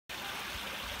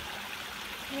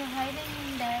You're hiding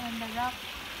in there on the rock.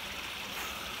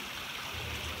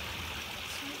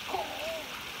 So cold.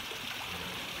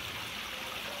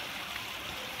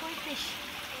 Koi fish.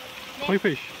 Koi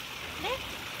fish? There.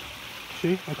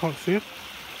 See? I can't see it.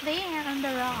 They are on the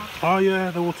rock. Oh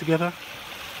yeah, they're all together.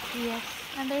 Yes.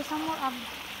 And there's some more up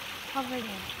over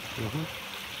there.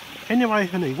 Anyway,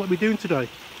 honey, what are we doing today?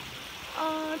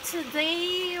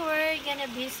 Today we're gonna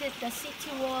visit the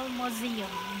City Wall Museum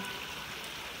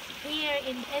here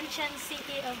in ancient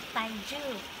city of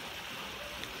Taizhou.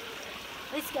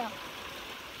 Let's go.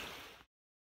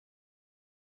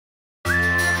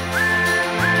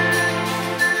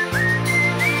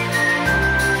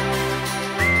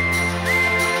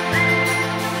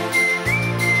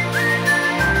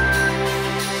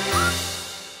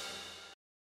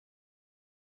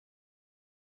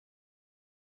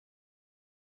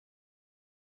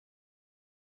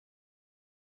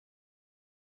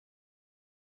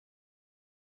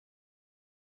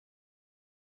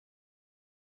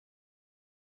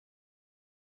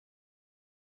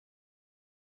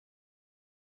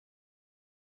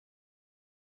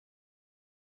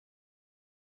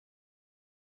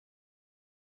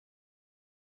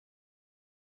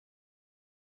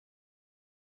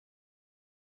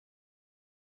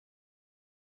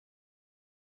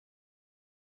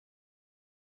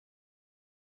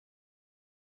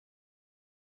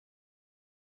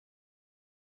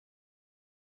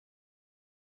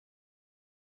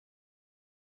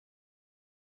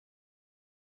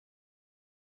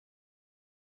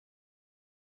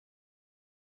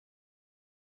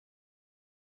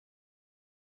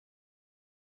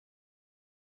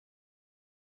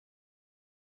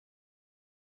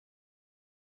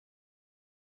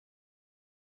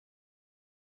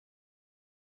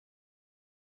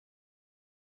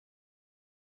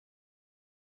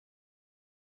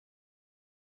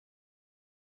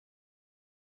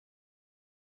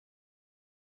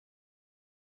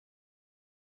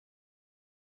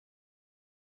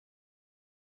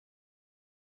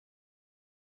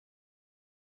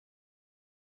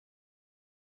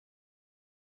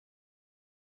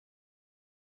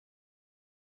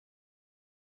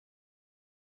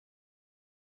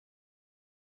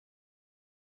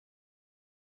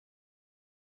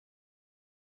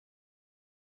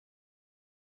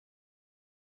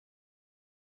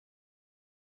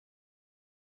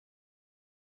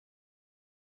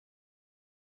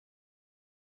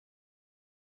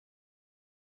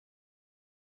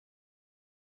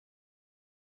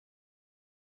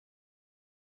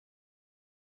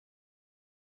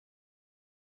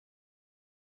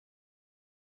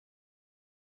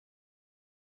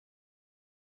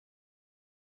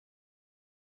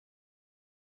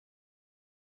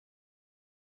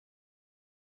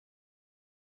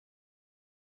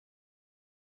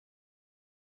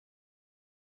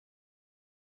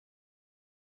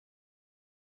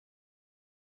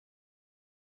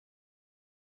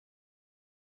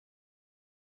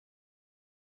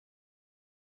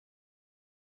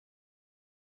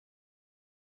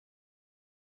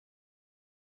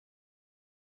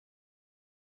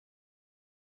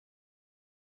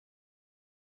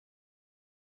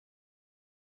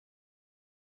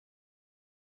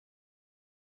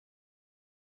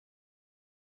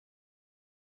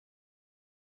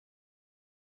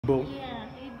 Bull. Yeah,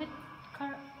 a bit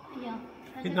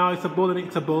yeah. No, it's a bull, and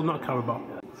it's a bull, not a carabao.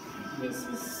 This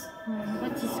is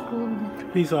what is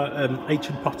called. These are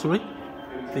ancient pottery,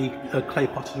 the clay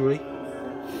pottery.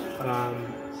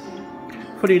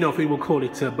 Funny enough, we will call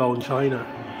it bone china.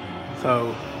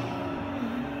 So,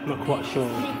 I'm not quite sure.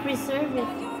 They preserve it.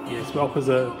 Yeah, it's well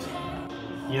preserved.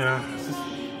 Yeah, this is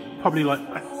probably like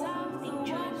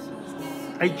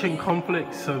ancient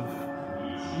conflicts of,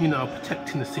 you know,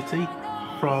 protecting the city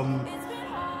from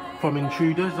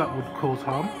intruders that would cause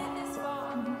harm.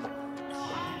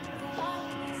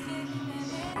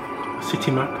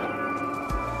 City map.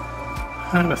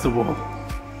 And that's the wall.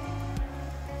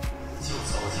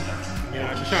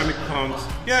 Yeah, to show me can't.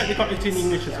 Yeah, they got it in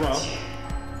English as well.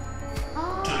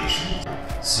 这里是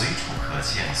随处可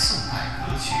见宋代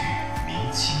格局，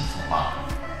明清风貌。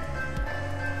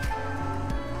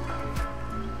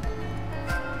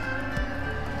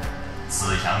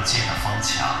紫阳街的方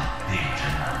墙令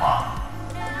人难忘，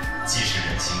既是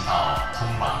人行道、通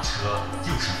马车，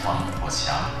又是防火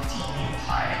墙、地名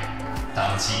牌，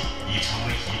当今已成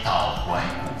为一道怀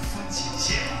古风景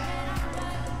线。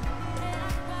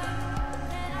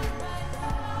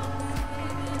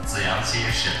紫阳街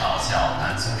是道教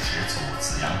南宗始祖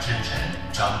紫阳真人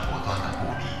张伯端的故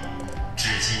里，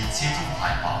至今街中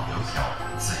还保留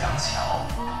有紫阳桥、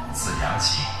紫阳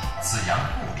井、紫阳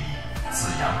故里、紫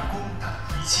阳宫等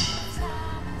遗迹。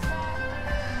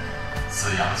紫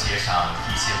阳街上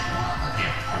一些古老的店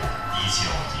铺依旧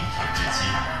营业至今。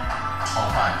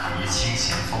创办于清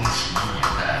咸丰11年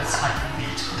的蔡永利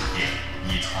茶店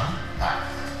已传5代，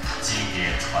经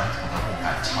典传统的木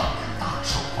杆秤大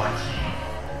受欢迎。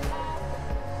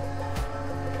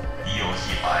已有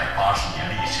180年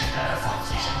历史的方一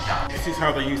人样。This is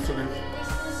how they used to live.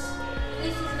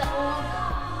 This is the old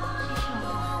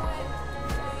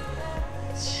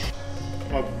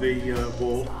Of the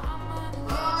wall,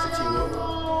 city wall.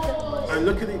 And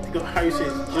look at it, you've got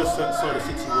houses just outside the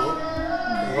city wall,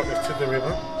 right next to the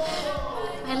river.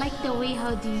 I like the way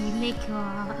how they make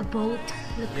a boat.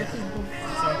 Look at the boat.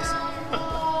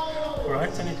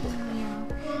 Right, and Yeah.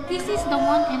 This is the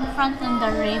one in front of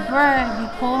the river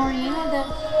before, you know,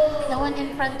 the one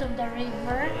in front of the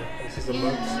river. this is the Yeah,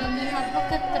 boat. and you have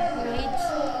look at the bridge.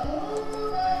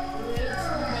 Bridge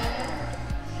there.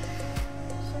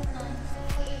 So nice.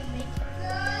 How do you make it?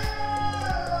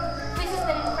 This is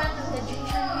the in front of the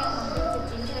junction here.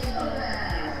 The junction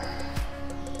here.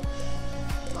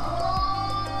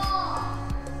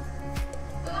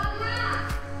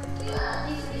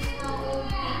 This is how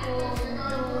people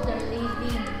do their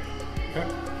living. Yeah,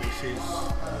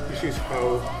 this is how.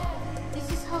 This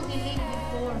is how they lived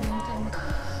before.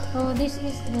 Oh, this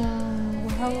is the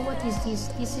what is this?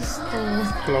 This is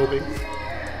the Clothing.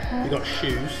 You got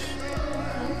shoes.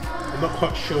 I'm not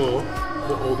quite sure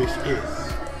what all this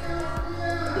is.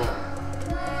 What?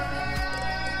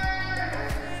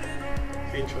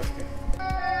 Interesting.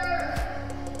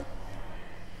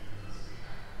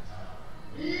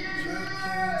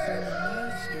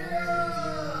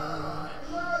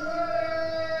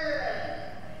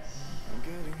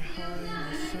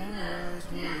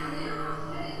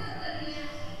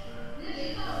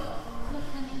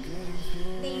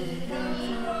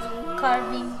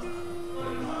 carving,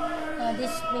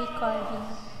 display carving.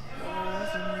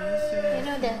 You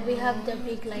know that we have the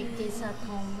big like this at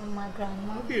home with my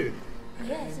grandma. Have you?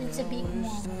 Yes, it's a big one.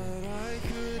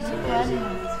 My grandma.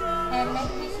 And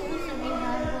like this also we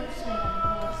have also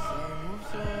like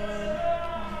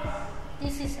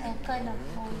this. This is a kind of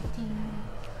holding.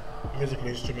 Musical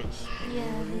instruments. Yeah,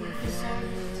 we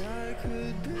preserved.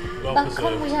 Well Back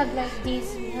home preserved. we have like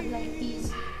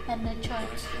this, and the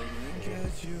church.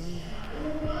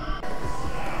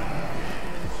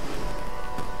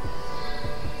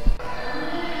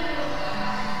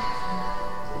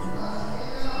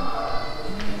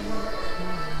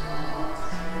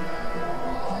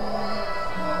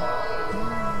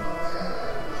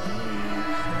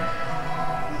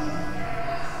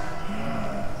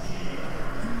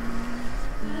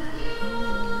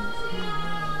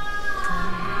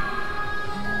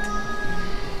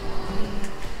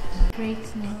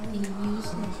 Brakes that they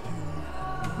used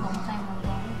long time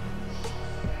ago.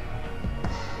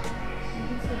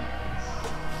 It's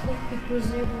like the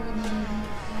preserver.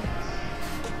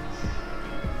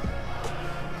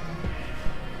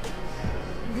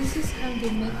 This is how they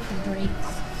make the brakes.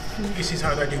 This is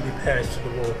how they do repairs to the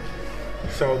wall.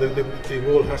 So the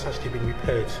wall has actually been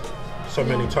repaired so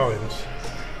many times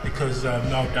because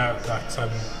no doubt that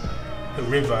the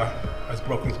river has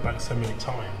broken its back so many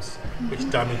times, which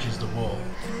damages the wall.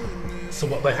 So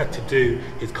what they had to do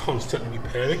is constantly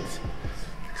repair it,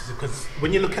 because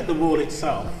when you look at the wall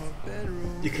itself,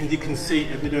 you can see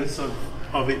evidence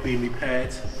of it being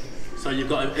repaired. So you've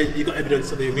got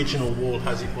evidence of the original wall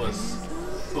as it was,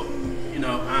 but you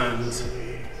know, and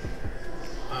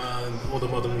all the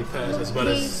modern repairs as well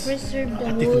as preserve the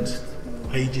at wood.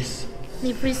 different ages.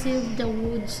 They preserve the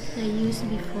woods they used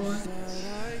before.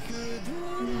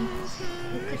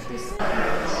 Look at this.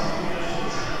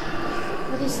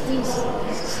 What is this?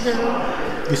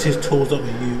 This is tools that we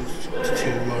used to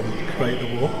create the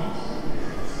wall.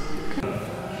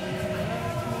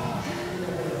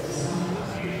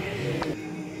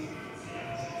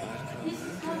 This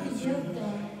is how they build the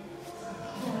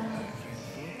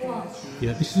wall.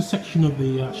 Yeah, this is a section of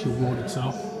the actual wall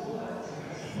itself,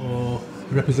 or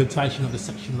a representation of the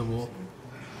section of the wall.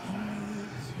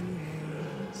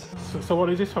 So what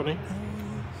is this, honey?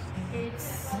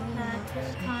 It's 2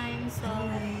 times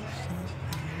of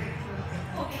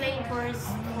 2 flavors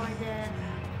for the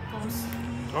toast.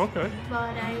 Okay.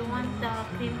 But I want the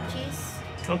cream cheese.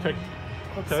 Okay.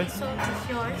 Okay. Sea salt is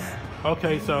yours.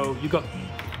 Okay, so you got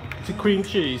cream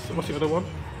cheese. What's the other one?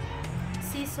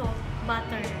 Sea salt,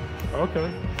 butter. Okay.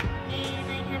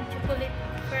 And I have chocolate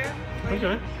firm.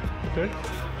 Okay. Okay.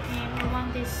 And I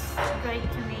want this dried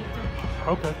tomato.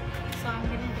 Okay. So I'm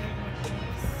gonna do it like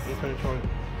this. Okay, fine.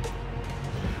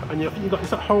 And you got, is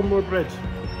that wholemeal bread?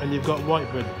 And you've got white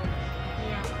bread.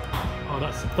 Yeah. Oh,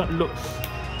 that looks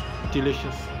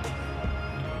delicious.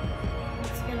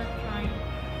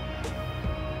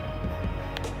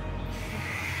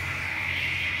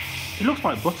 It looks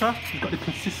like butter. It's got the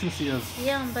consistency of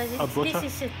Yeah, but butter. this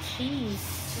is a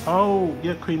cheese. Oh,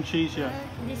 yeah, cream cheese, yeah.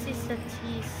 This is a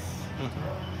cheese.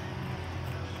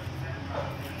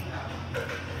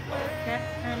 Yeah,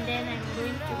 and then I'm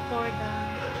going to pour the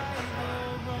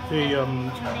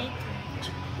tomato.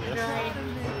 Yes. Dried.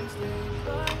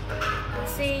 It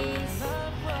says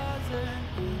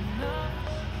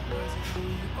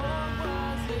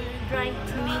dried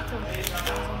tomato.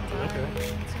 Okay.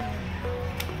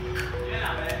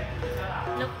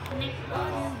 Look, Nick.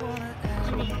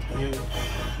 Yeah.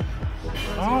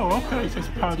 Oh, okay. So it's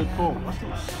powdered pork. That's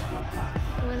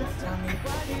What is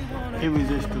that?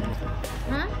 irresistible.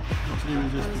 Huh? It's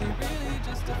irresistible. Okay.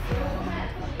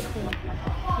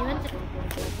 You want to?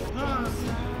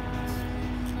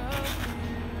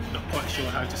 Not quite sure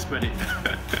how to spread it.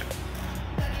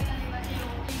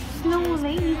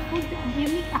 Slowly, you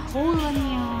make a hole on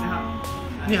your...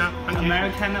 Yeah, thank you.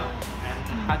 Americano and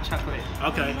hot chocolate.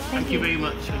 Okay, thank you very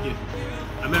much. Thank you.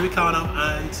 Americano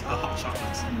and a hot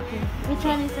chocolate. Okay. Which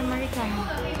one is Americano?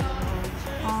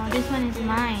 Oh, this one is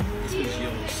mine. This is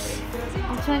yours.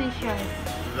 Which one is yours?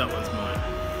 That one's mine.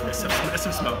 Let's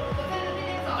have smell.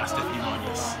 That's definitely mine,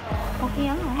 yes. Okay,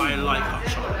 alright. I like hot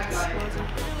chocolate.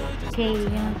 Okay, you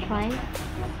wanna try it?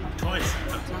 Twice.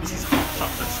 This is hot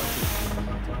chocolate.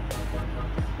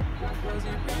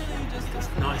 It's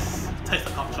nice. Tastes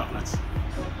like hot chocolate.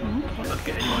 Okay. Let's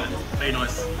get anywhere. Very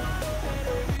nice.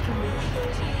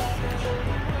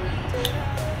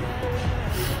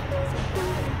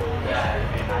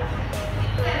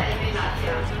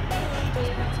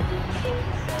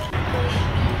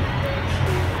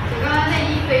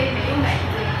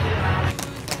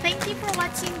 Thank you for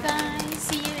watching, guys.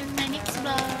 See you in my next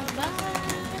vlog. Bye.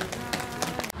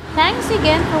 Thanks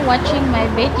again for watching my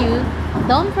video.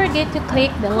 Don't forget to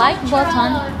click the like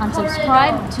button and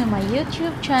subscribe to my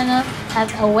YouTube channel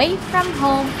at Away From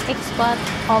Home Expat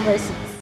Overseas.